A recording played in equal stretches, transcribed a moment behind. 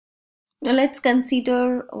Now let's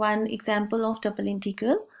consider one example of double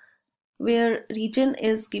integral where region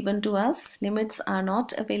is given to us, limits are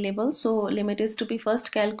not available, so limit is to be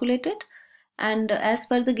first calculated, and as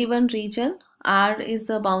per the given region, R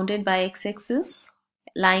is bounded by x-axis,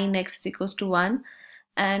 line x is equals to 1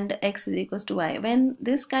 and x is equals to y. When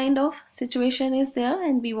this kind of situation is there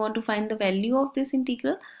and we want to find the value of this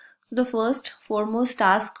integral, so the foremost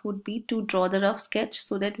task would be to draw the rough sketch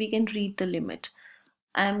so that we can read the limit.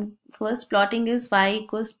 I'm first plotting is y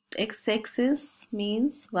equals x-axis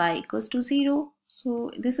means y equals to 0.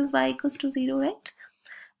 So this is y equals to 0, right?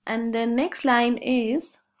 And the next line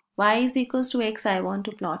is y is equals to x I want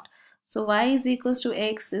to plot. So y is equals to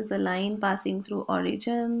x is a line passing through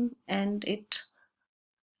origin and it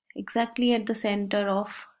exactly at the center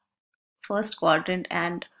of first quadrant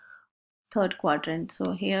and third quadrant.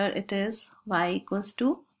 So here it is y equals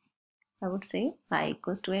to, I would say y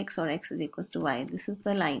equals to x or x is equals to y. This is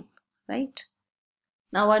the line, right?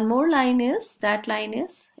 Now one more line is, that line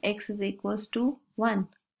is x is equals to 1.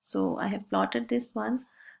 So I have plotted this one,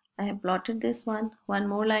 I have plotted this one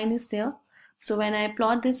more line is there. So when I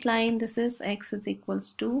plot this line, this is x is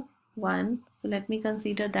equals to 1. So let me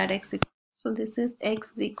consider that so this is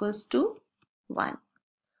x is equals to 1.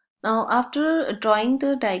 Now after drawing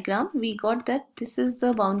the diagram, we got that this is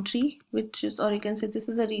the boundary, which is, or you can say this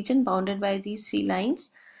is a region bounded by these three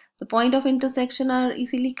lines. The point of intersection are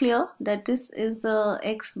easily clear, that this is the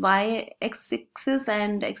x-axis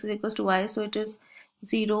and x is equals to y, so it is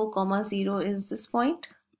 0, 0 is this point,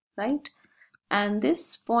 right? And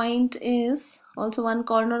this point is also one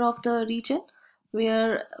corner of the region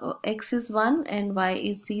where x is 1 and y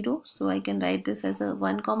is 0, so I can write this as a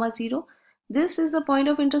 1, 0. This is the point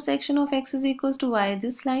of intersection of x is equals to y,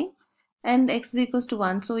 this line, and x is equals to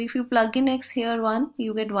 1. So if you plug in x here 1,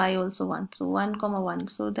 you get y also 1. So 1, 1.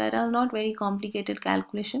 So that are not very complicated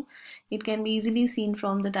calculation. It can be easily seen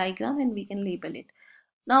from the diagram and we can label it.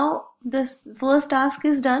 Now this first task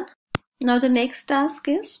is done. Now the next task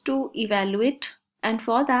is to evaluate, and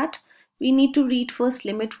for that we need to read first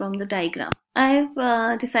limit from the diagram. I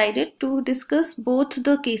have decided to discuss both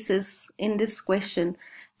the cases in this question,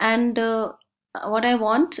 and what I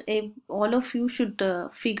want, all of you should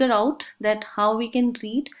figure out that how we can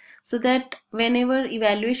read, so that whenever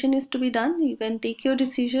evaluation is to be done, you can take your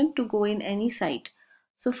decision to go in any side.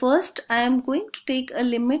 So first I am going to take a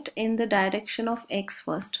limit in the direction of x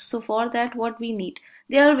first. So for that, what we need,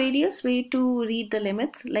 there are various ways to read the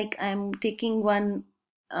limits, like I am taking one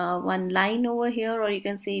line over here, or you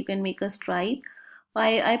can say you can make a stripe.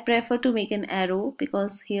 I prefer to make an arrow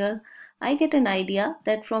because here I get an idea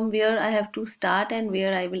that from where I have to start and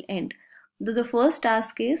where I will end. The first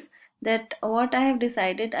task is that what I have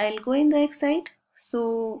decided, I'll go in the x side.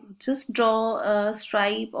 So just draw a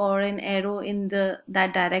stripe or an arrow in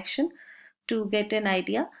that direction to get an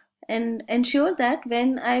idea, and ensure that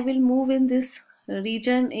when I will move in this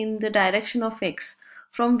region in the direction of x,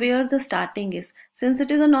 from where the starting is, since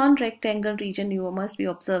it is a non-rectangle region, you must be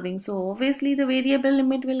observing, so obviously the variable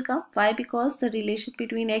limit will come. Why? Because the relation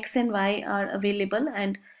between x and y are available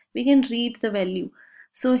and we can read the value.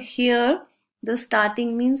 So here the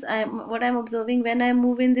starting means what I'm observing, when I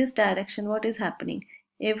move in this direction, what is happening?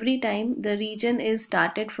 Every time the region is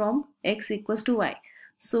started from x equals to y.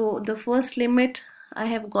 So the first limit I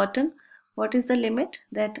have gotten, what is the limit?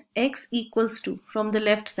 That x equals to, from the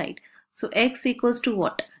left side. So x equals to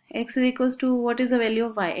what? X is equals to, what is the value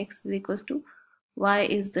of y? X is equals to y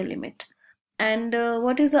is the limit. And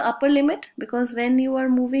what is the upper limit? Because when you are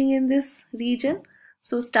moving in this region,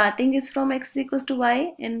 so starting is from x equals to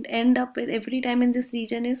y and end up every time in this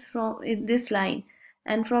region is from in this line,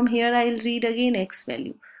 and from here I'll read again x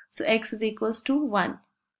value. So x is equals to 1.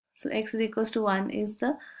 So x is equals to 1 is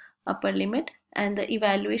the upper limit, and the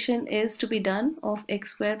evaluation is to be done of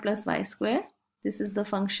x square plus y square. This is the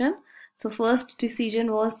function. So first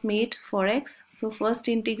decision was made for x. So first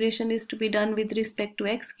integration is to be done with respect to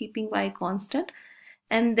x, keeping y constant,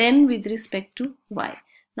 and then with respect to y.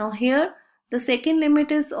 Now here the second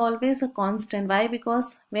limit is always a constant. Why?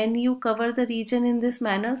 Because when you cover the region in this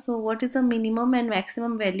manner, so what is the minimum and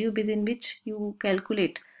maximum value within which you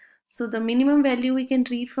calculate? So the minimum value we can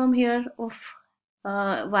read from here of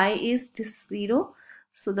y is this 0.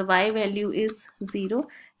 So the y value is 0,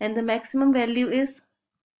 and the maximum value is,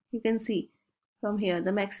 you can see from here,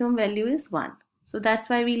 the maximum value is 1. So that's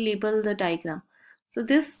why we label the diagram. So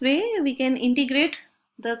this way we can integrate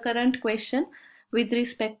the current question with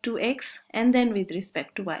respect to x and then with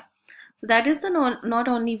respect to y. So that is the not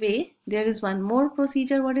only way. There is one more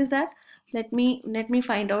procedure. What is that? Let me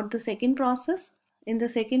find out the second process. In the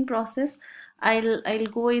second process, I'll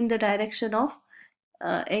go in the direction of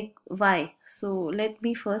y. So let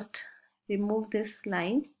me first remove this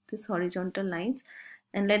lines, this horizontal lines,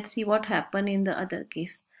 and let's see what happened in the other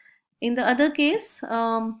case. In the other case,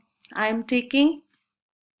 I'm taking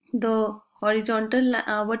the horizontal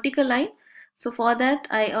vertical line. So for that,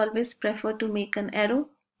 I always prefer to make an arrow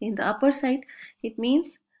in the upper side. It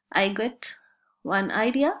means I get one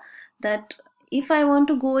idea that if I want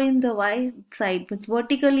to go in the y side, means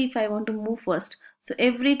vertically, if I want to move first, so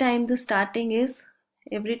every time the starting is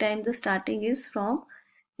from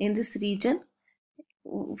in this region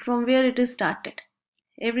from where it is started.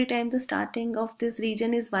 Every time the starting of this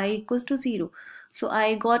region is y equals to 0. So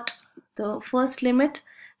I got the first limit,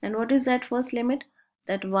 and what is that first limit?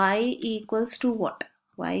 That y equals to what?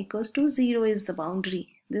 Y equals to 0 is the boundary,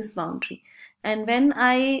 this boundary. And when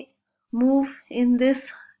I move in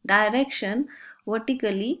this direction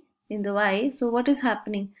vertically in the y, so what is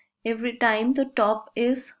happening? Every time the top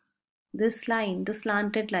is this line, the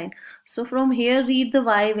slanted line. So from here read the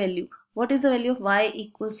y value. What is the value of y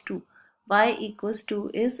equals to? Y equals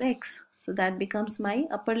to is x. So that becomes my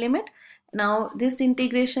upper limit. Now this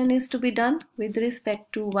integration is to be done with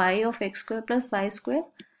respect to y of x square plus y square,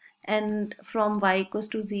 and from y equals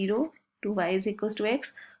to 0 to y is equals to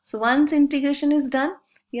x. So once integration is done,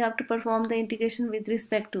 you have to perform the integration with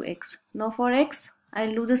respect to x. Now for x,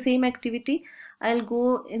 I'll do the same activity. I'll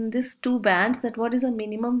go in this two bands, that what is the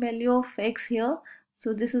minimum value of x here.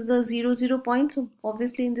 So this is the 0, 0 point. So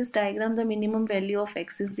obviously in this diagram, the minimum value of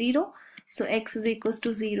x is 0. So x is equals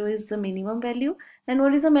to 0 is the minimum value. And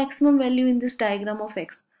what is the maximum value in this diagram of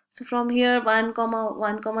x? So from here 1,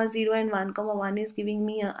 1, 0 and 1, 1 is giving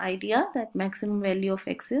me an idea that maximum value of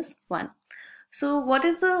x is 1. So what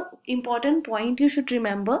is the important point you should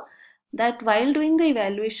remember? That while doing the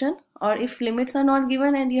evaluation, or if limits are not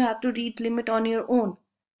given and you have to read limit on your own,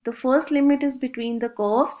 the first limit is between the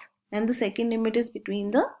curves and the second limit is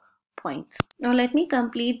between the points. Now let me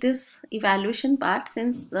complete this evaluation part,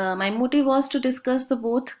 since my motive was to discuss the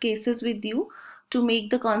both cases with you to make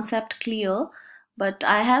the concept clear, but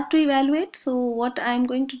I have to evaluate. So what I'm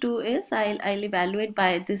going to do is I'll evaluate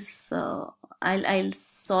by this, I'll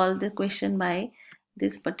solve the question by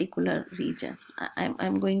this particular region.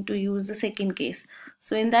 I'm going to use the second case.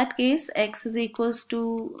 So in that case, x is equals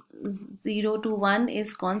to 0 to 1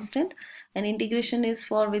 is constant, and integration is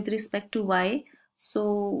for with respect to y.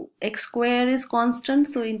 So x square is constant,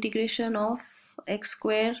 so integration of x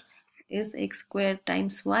square is x square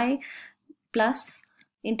times y, plus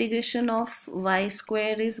integration of y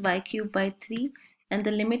square is y cube by 3, and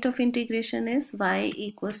the limit of integration is y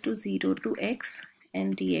equals to 0 to x,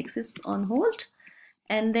 and dx is on hold.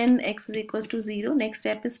 And then x is equals to 0. Next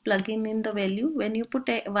step is plugging in the value. When you put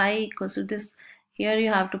y equals to this, here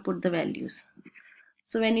you have to put the values.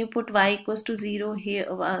 So when you put y equals to 0 here,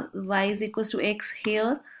 y is equals to x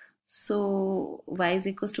here, so y is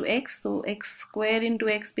equals to x, so x square into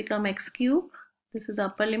x become x cube. This is the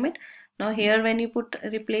upper limit. Now here when you put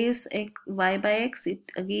replace x, y by x,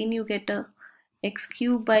 it again you get a x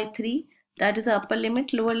cube by 3. That is the upper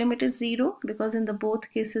limit. Lower limit is 0 because in the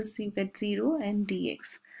both cases you get 0 and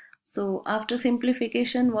dx. So after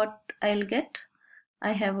simplification, what I'll get?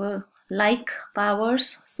 I have a like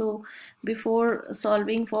powers. So before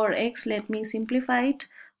solving for x, let me simplify it.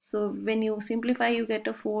 So when you simplify, you get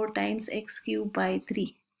a 4 times x cube by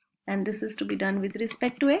 3. And this is to be done with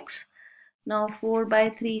respect to x. Now 4 by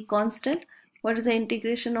 3 constant. What is the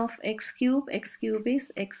integration of x cube? X cube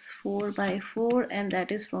is x4 by 4, and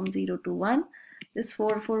that is from 0 to 1. This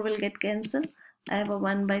 4 will get cancelled. I have a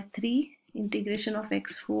 1 by 3 integration of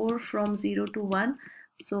x4 from 0 to 1.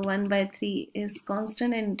 So 1 by 3 is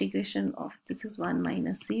constant, and integration of this is 1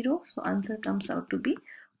 minus 0. So answer comes out to be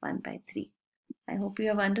 1 by 3. I hope you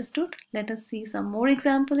have understood. Let us see some more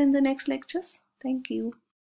example in the next lectures. Thank you.